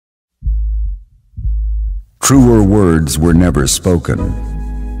Truer words were never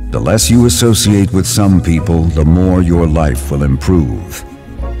spoken. The less you associate with some people, the more your life will improve.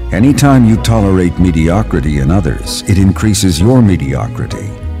 Anytime you tolerate mediocrity in others, it increases your mediocrity.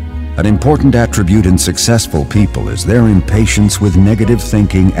 An important attribute in successful people is their impatience with negative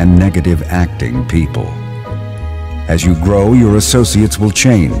thinking and negative acting people. As you grow, your associates will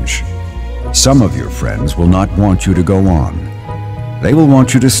change. Some of your friends will not want you to go on. They will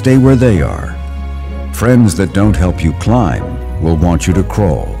want you to stay where they are. Friends that don't help you climb will want you to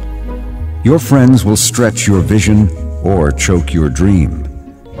crawl. Your friends will stretch your vision or choke your dream.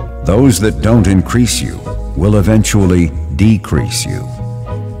 Those that don't increase you will eventually decrease you.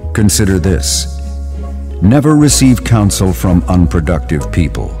 Consider this. Never receive counsel from unproductive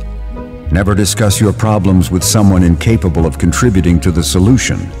people. Never discuss your problems with someone incapable of contributing to the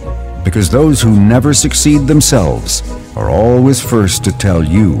solution, because those who never succeed themselves are always first to tell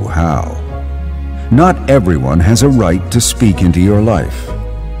you how. Not everyone has a right to speak into your life.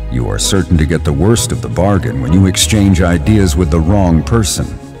 You are certain to get the worst of the bargain when you exchange ideas with the wrong person.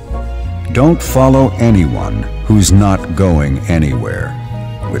 Don't follow anyone who's not going anywhere.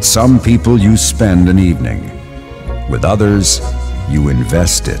 With some people you spend an evening. With others, you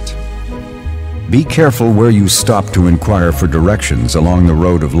invest it. Be careful where you stop to inquire for directions along the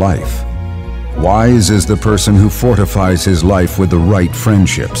road of life. Wise is the person who fortifies his life with the right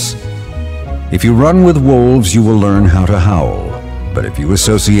friendships. If you run with wolves, you will learn how to howl. But if you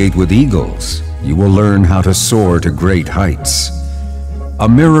associate with eagles, you will learn how to soar to great heights. A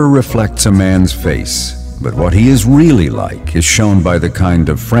mirror reflects a man's face, but what he is really like is shown by the kind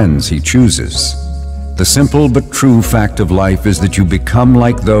of friends he chooses. The simple but true fact of life is that you become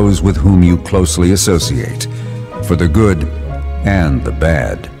like those with whom you closely associate, for the good and the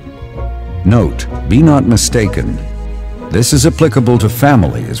bad. Note, be not mistaken. This is applicable to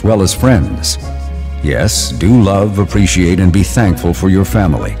family as well as friends. Yes, do love, appreciate, and be thankful for your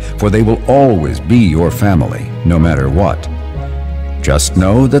family, for they will always be your family, no matter what. Just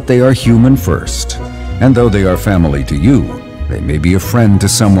know that they are human first, and though they are family to you, they may be a friend to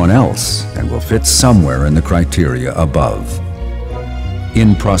someone else and will fit somewhere in the criteria above.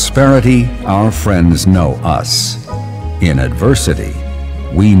 In prosperity, our friends know us. In adversity,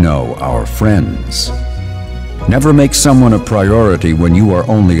 we know our friends. Never make someone a priority when you are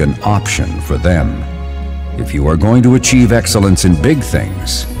only an option for them. If you are going to achieve excellence in big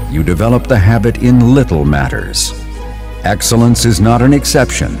things, you develop the habit in little matters. Excellence is not an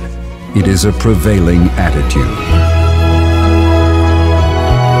exception, it is a prevailing attitude.